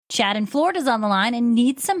Chad in Florida's on the line and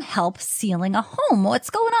needs some help sealing a home. What's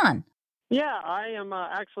going on? Yeah, I am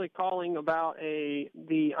actually calling about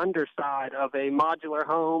the underside of a modular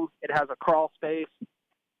home. It has a crawl space,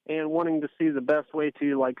 and wanting to see the best way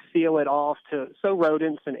to seal it off so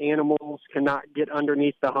rodents and animals cannot get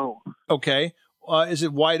underneath the home. Okay. Is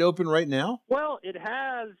it wide open right now? Well, it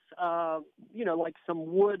has,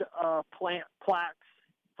 some wood plant plaques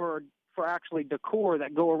for actually decor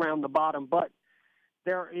that go around the bottom, but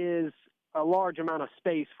there is a large amount of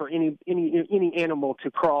space for any animal to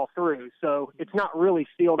crawl through. So it's not really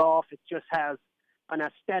sealed off. It just has an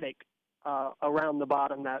aesthetic around the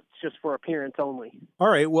bottom that's just for appearance only. All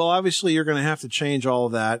right. Well, obviously you're going to have to change all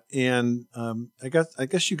of that, and I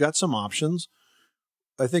guess you got some options.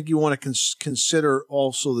 I think you want to consider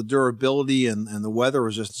also the durability and the weather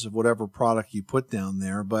resistance of whatever product you put down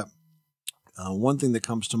there. But one thing that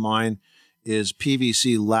comes to mind is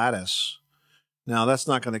PVC lattice. Now, that's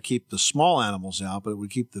not going to keep the small animals out, but it would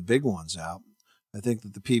keep the big ones out. I think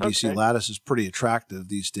that the PVC lattice is pretty attractive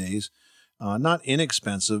these days. Not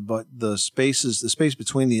inexpensive, but the space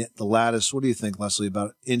between the lattice, what do you think, Leslie,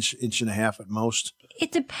 about inch and a half at most?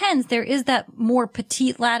 It depends. There is that more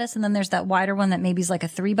petite lattice, and then there's that wider one that maybe is like a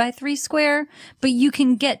 3x3 square, but you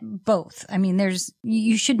can get both. I mean,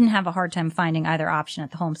 you shouldn't have a hard time finding either option at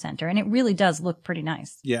the home center, and it really does look pretty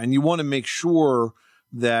nice. Yeah, and you want to make sure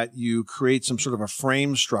that you create some sort of a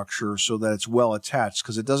frame structure so that it's well attached,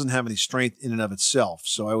 because it doesn't have any strength in and of itself.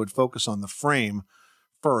 So I would focus on the frame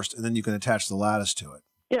first, and then you can attach the lattice to it.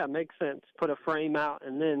 Yeah, makes sense. Put a frame out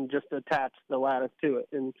and then just attach the lattice to it.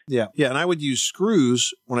 And and I would use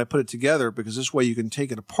screws when I put it together, because this way you can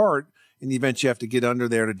take it apart in the event you have to get under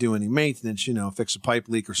there to do any maintenance, fix a pipe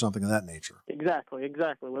leak or something of that nature. Exactly.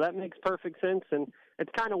 Well, that makes perfect sense, and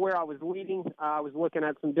it's kind of where I was leading. I was looking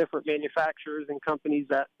at some different manufacturers and companies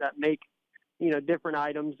that make, different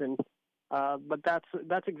items, and but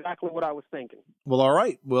that's exactly what I was thinking. Well, all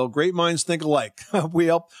right. Well, great minds think alike.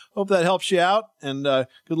 Hope that helps you out, and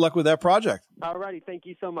good luck with that project. All righty. Thank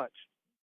you so much.